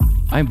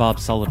I'm Bob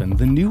Sullivan,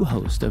 the new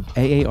host of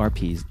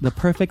AARP's The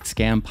Perfect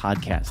Scam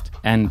podcast.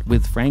 And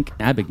with Frank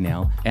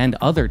Abagnale and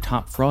other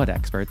top fraud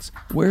experts,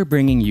 we're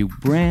bringing you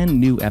brand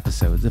new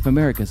episodes of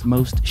America's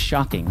most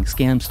shocking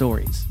scam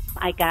stories.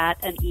 I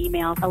got an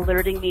email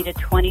alerting me to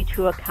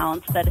 22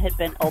 accounts that had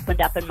been opened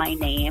up in my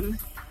name.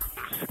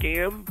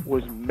 Scam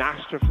was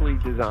masterfully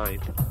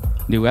designed.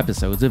 New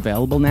episodes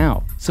available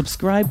now.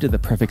 Subscribe to the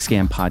Perfect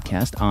Scam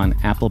podcast on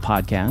Apple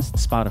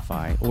Podcasts,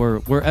 Spotify,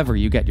 or wherever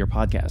you get your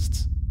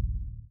podcasts.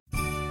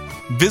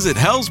 Visit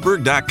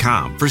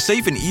Helzberg.com for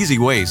safe and easy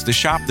ways to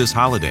shop this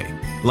holiday,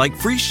 like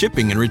free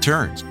shipping and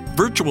returns,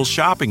 virtual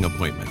shopping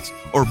appointments,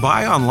 or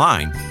buy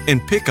online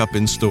and pick up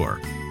in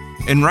store.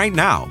 And right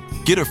now,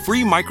 get a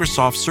free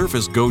Microsoft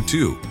Surface Go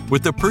 2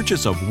 with the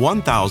purchase of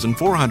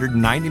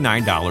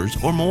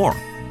 $1,499 or more.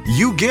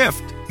 You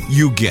gift,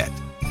 you get.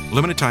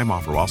 Limited time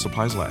offer while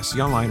supplies last.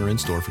 See online or in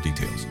store for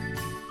details.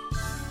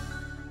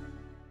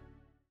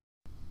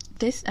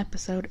 This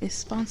episode is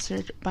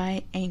sponsored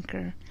by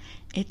Anchor.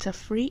 It's a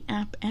free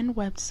app and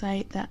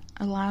website that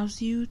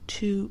allows you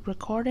to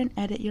record and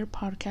edit your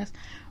podcast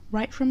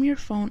right from your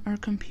phone or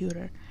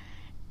computer.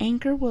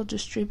 Anchor will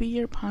distribute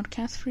your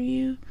podcast for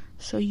you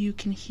so you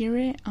can hear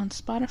it on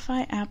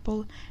Spotify,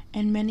 Apple,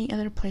 and many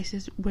other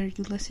places where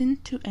you listen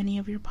to any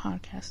of your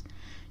podcasts.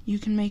 You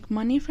can make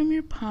money from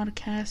your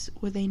podcast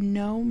with a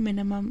no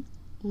minimum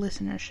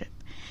listenership.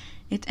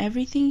 It's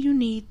everything you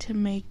need to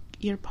make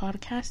your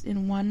podcast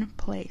in one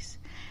place.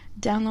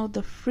 Download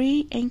the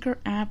free Anchor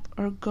app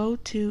or go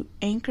to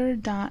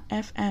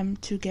anchor.fm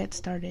to get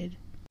started.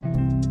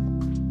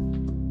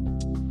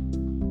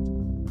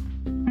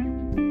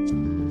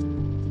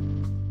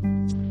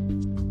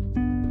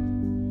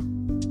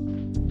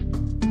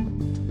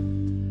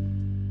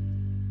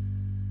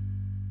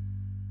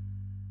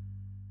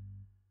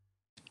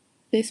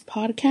 This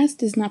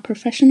podcast is not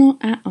professional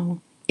at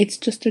all. It's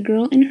just a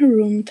girl in her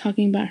room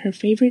talking about her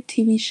favorite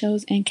TV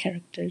shows and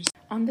characters.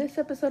 On this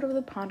episode of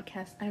the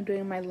podcast, I'm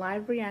doing my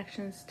live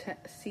reactions to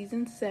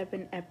Season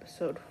 7,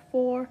 Episode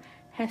 4,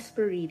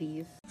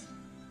 Hesperides.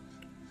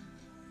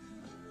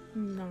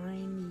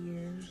 9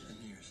 years. 10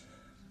 years.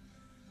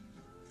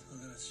 Till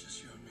then, it's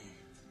just you and me.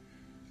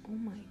 Oh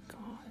my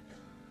god.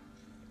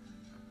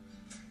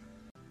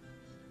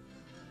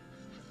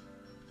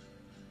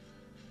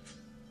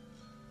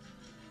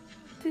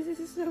 This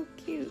is so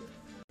cute.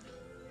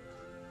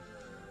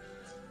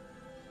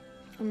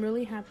 I'm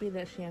really happy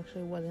that she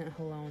actually wasn't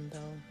alone,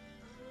 though.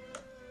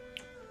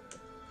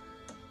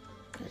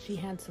 That she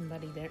had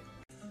somebody there.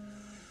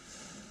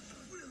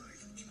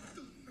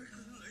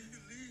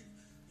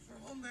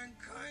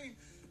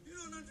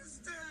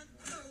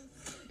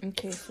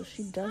 Okay, so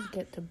she does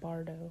get to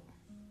Bardo.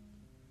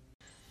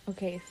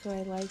 Okay, so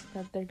I like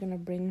that they're gonna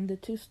bring the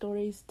two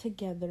stories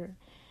together.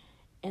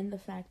 And the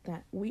fact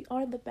that we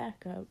are the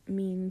backup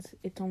means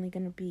it's only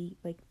gonna be,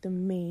 like, the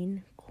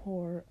main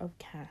core of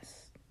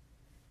cast.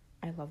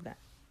 I love that.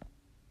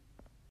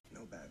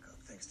 No backup.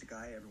 Thanks to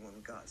Guy, everyone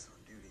we got's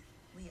on duty.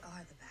 We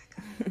are the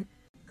backup.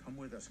 Come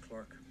with us,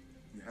 Clark.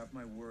 You have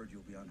my word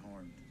you'll be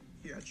unharmed.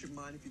 Yeah, it's your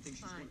mind if you think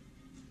she's Fine.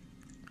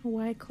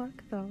 Why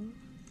Clark, though?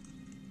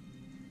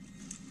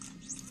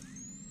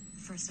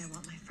 First, I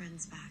want my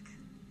friends back.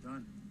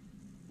 Done.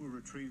 We'll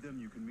retrieve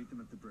them. You can meet them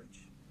at the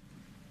bridge.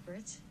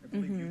 Bridge? I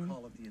believe you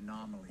call it the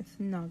anomaly. It's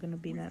not gonna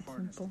be We've that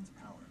harnessed simple. its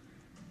power.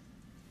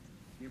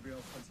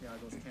 Gabriel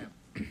Santiago's camp.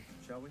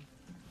 Shall we?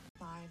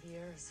 5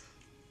 years.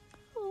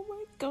 Oh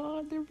my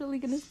god, they're really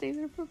gonna stay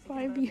there for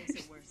 5 years.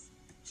 Makes it worse.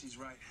 She's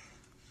right.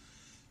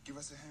 Give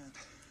us a hand.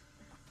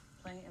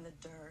 Playing in the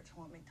dirt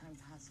won't make time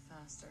pass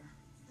faster.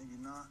 Maybe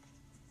not.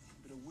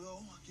 But it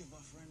will give our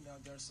friend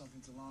out there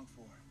something to long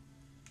for.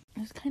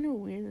 It's kind of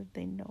weird that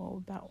they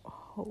know about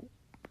Hope.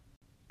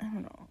 I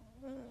don't know.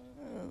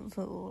 It's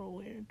a little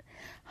weird.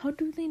 How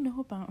do they know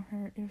about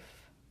her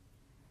if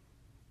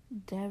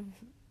Dev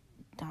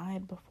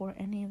died before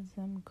any of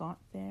them got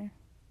there?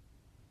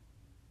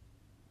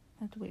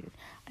 That's weird.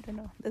 I don't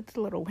know. That's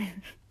a little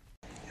weird.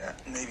 Yeah,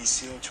 Navy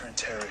SEAL turned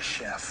terrorist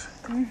chef.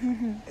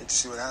 Hate to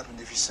see what happened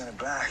if you sent it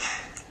back.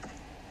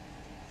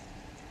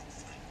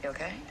 You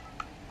okay?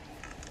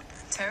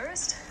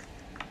 Terrorist?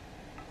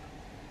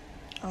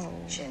 Oh.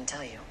 She didn't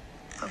tell you.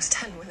 I was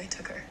 10 when they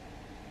took her.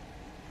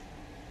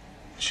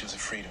 She was a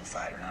freedom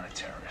fighter, not a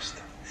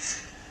terrorist.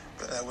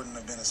 But that wouldn't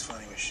have been as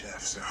funny with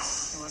Chef, so...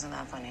 It wasn't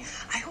that funny.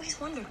 I always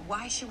wondered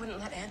why she wouldn't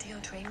let Antio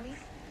train me.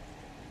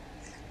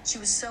 She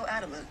was so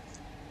adamant.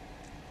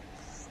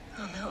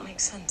 Oh, now it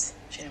makes sense.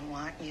 She didn't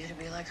want you to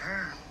be like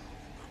her.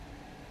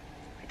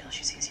 Wait till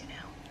she sees you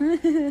now.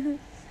 You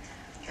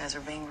guys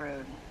are being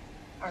rude.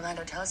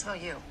 Orlando, tell us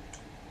about you.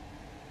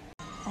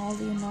 All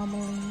the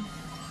anomalies.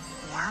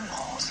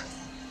 Wormholes.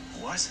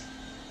 What?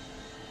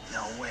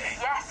 No way.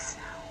 Yes,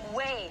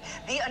 way.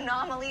 The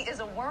anomaly is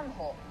a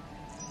wormhole.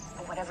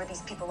 And whatever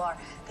these people are,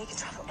 they can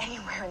travel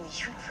anywhere in the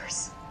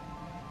universe.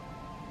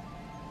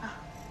 Oh,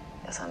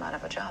 guess I'm out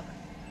of a job.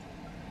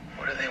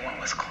 What do they want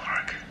with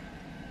Clark?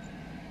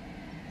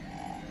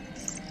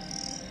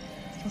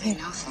 Okay,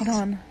 hold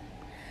on.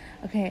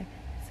 Okay,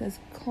 says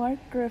Clark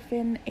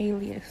Griffin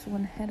alias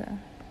Winheta.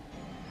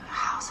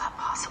 How's that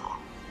possible?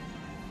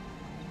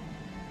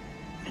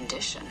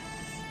 Rendition.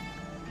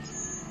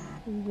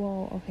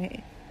 Whoa,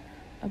 okay.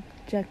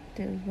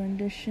 Objective: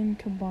 rendition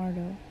to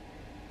Bardo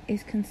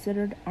is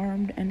considered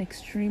armed and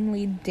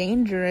extremely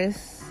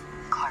dangerous.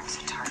 Clark's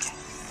a target.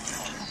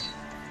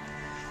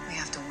 We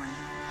have to warn him.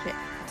 Shit.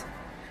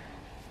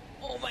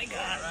 Oh my god.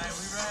 All right,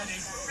 we ready.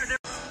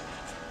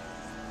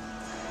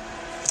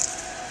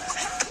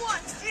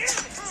 What?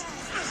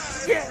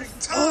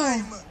 Yes.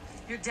 Time!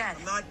 You're dead.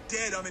 I'm not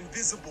dead, I'm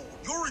invisible.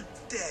 You're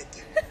dead.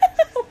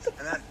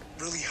 And that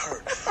really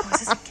hurt. Oh, is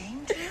this a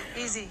game to you?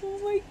 Easy. Oh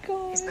my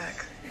god. He's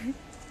back.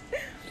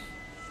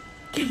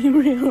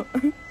 Gabriel.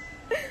 And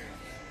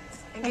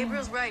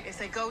Gabriel's right. If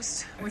they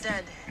ghost, we're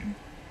dead.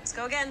 Let's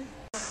go again.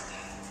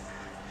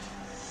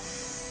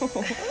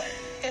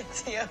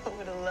 Theo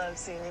would have loved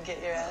seeing you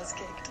get your ass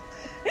kicked.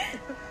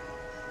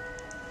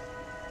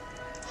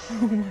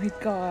 Oh my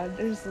god,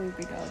 they're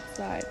sleeping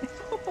outside.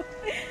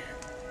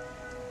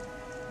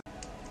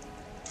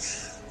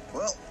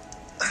 Well,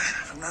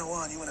 from now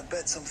on, you want to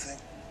bet something?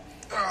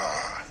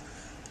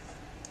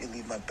 You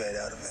leave my bed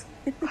out of it.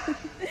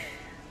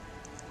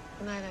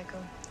 Good night, Echo.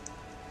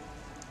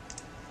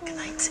 Good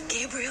night,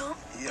 Gabriel.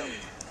 Yep.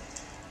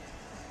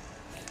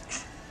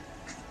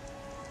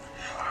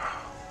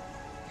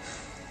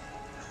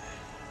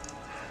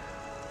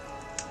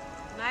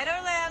 Night,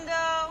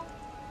 Orlando.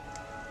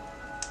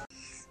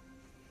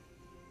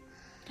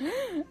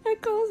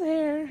 Echo's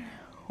hair.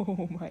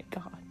 Oh my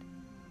god.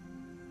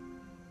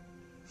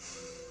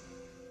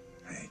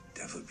 Hey,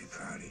 definitely be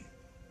proud of you.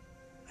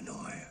 I know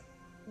I am.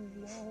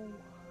 Whoa.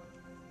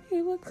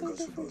 He looks That so goes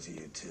for different. both of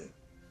you, too.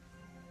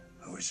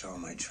 I wish all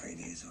my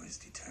trainees were as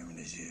determined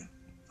as you.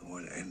 The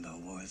war to end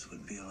all wars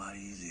would be a lot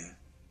easier.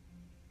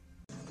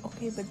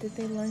 Okay, but did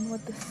they learn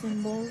what the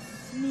symbols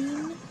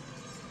mean?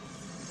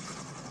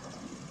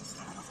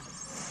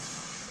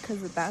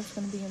 Because that's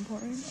going to be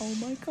important. Oh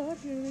my god,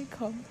 here they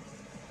come.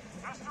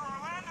 Master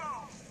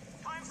Orlando!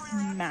 Time for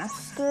your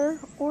Master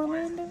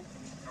Orlando?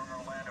 Norman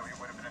Orlando, he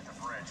would have been at the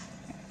bridge.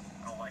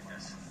 I don't like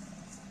this.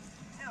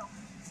 No,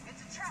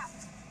 it's a trap.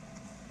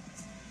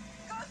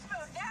 Ghost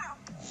mode now.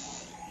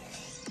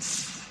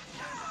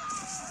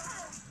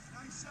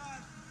 Nice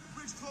shot.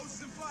 Bridge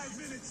closes in 5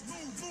 minutes.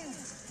 Move, move.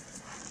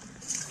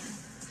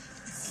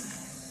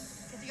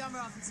 Get the armor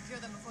off and secure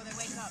them before they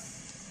wake up.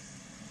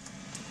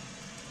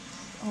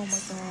 Oh my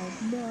god.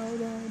 No,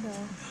 no, no.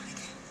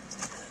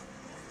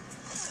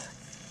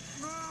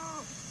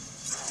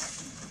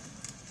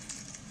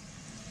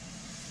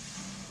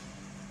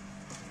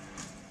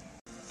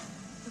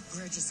 The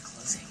bridge is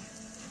closing.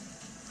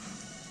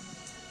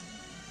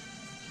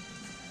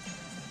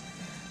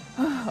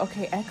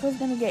 Okay, Echo's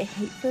gonna get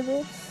hate for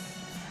this.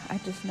 I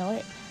just know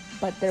it.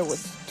 But there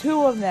was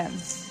 2 of them.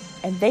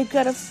 And they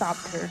could have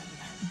stopped her.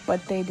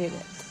 But they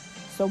didn't.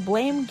 So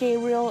blame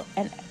Gabriel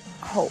and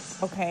Hope,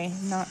 okay?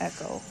 Not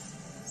Echo.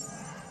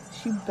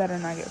 She better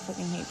not get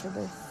fucking hate for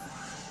this.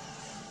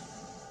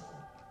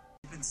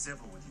 I've been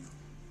civil with you,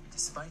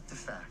 despite the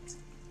fact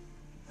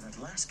that at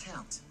last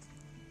count,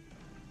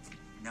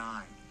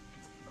 9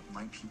 of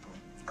my people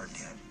are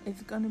dead.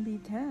 It's gonna be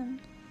 10.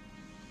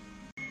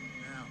 Now,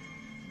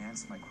 you can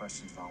answer my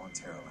questions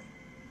voluntarily,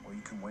 or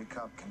you can wake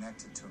up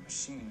connected to a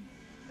machine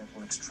that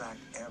will extract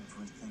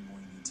everything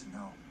we need to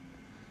know.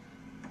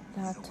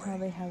 That's Either how way,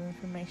 they have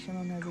information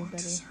on going to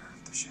everybody. serve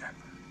the ship.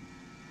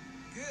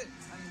 Good.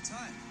 On your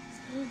time.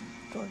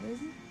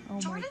 Jordan? Oh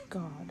Jordan? my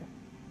god.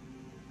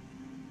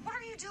 What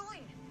are you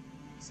doing?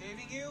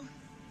 Saving you?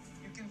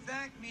 You can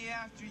thank me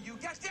after you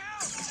get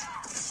down!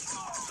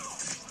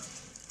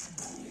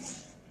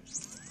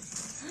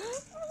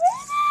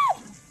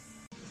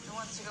 Who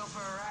wants to go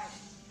for a ride?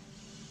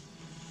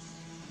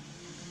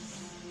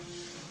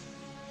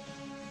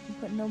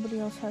 But nobody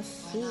else has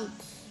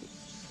suits.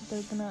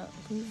 They're gonna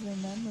lose their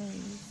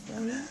memories,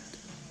 right?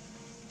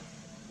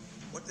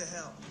 What the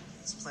hell?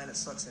 This planet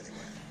sucks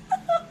anyway.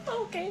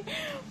 Okay.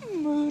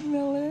 Mood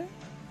Miller.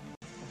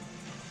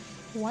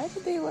 Why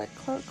did they let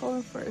Clark go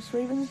in first?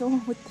 Raven's the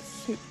one with the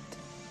suit.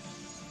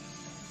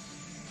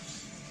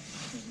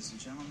 Ladies and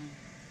gentlemen,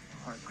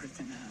 Clark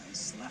Griffin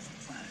has left the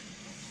planet.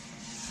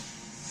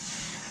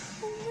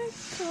 Oh my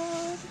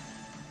god.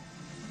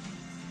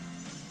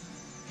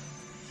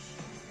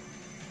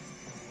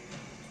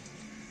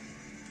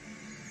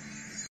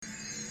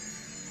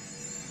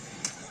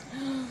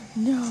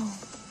 No.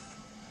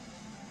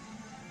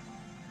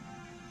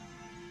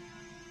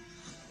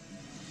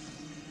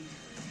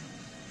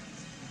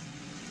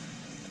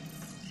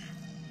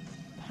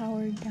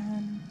 Power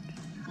down.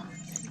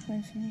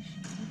 Sequence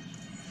initiated.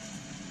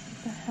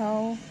 What the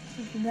hell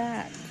is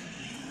that?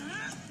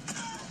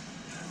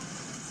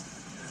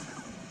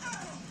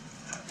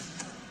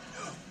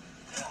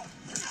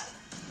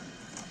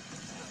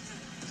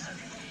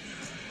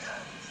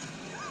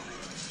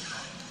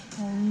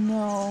 Oh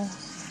no.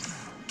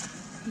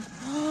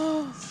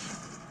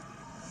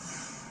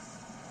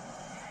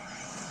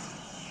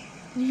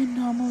 The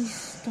anomaly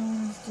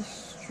stone is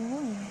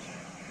destroyed.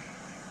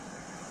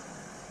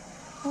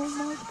 Oh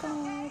my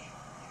god.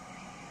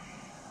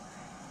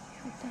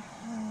 What the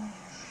hell?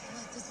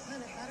 Like this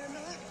planet better,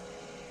 Miller? I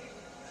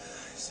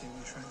say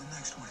we try the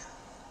next one.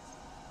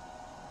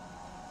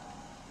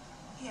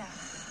 Yeah,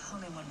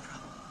 only one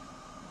problem.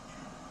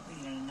 We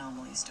need an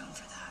anomaly stone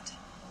for that.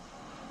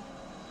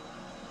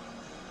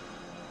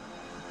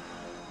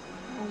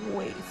 Oh,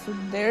 wait, so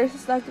they're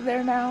stuck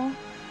there now?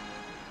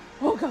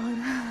 Oh god.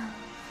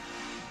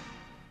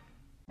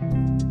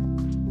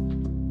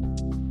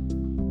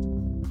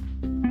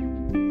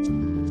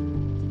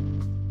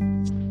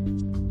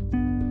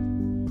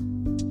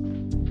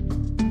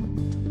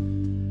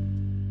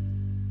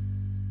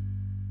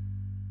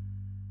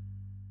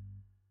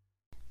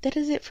 That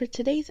is it for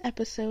today's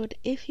episode.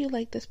 If you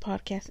like this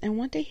podcast and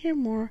want to hear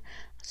more,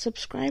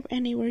 subscribe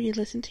anywhere you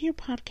listen to your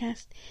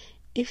podcast.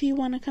 If you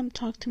want to come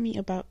talk to me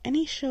about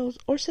any shows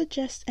or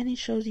suggest any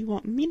shows you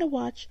want me to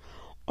watch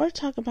or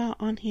talk about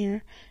on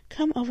here,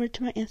 come over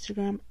to my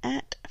Instagram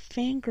at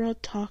Fangirl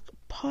Talk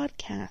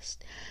Podcast.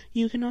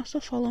 You can also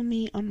follow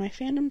me on my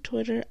fandom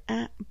Twitter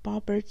at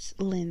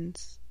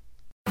BobbertsLins.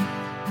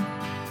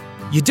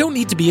 You don't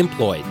need to be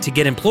employed to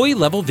get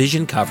employee-level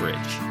vision coverage.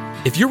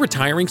 If you're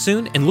retiring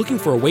soon and looking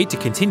for a way to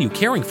continue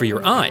caring for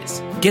your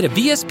eyes, get a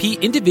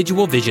VSP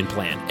individual vision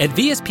plan at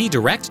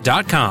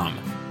VSPdirect.com.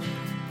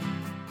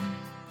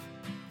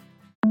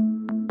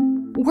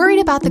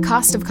 Worried about the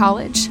cost of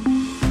college?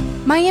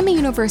 Miami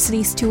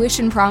University's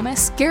Tuition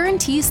Promise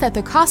guarantees that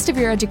the cost of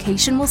your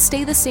education will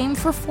stay the same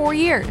for 4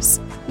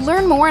 years.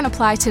 Learn more and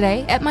apply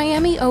today at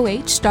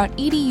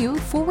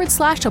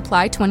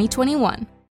miamioh.edu/apply2021.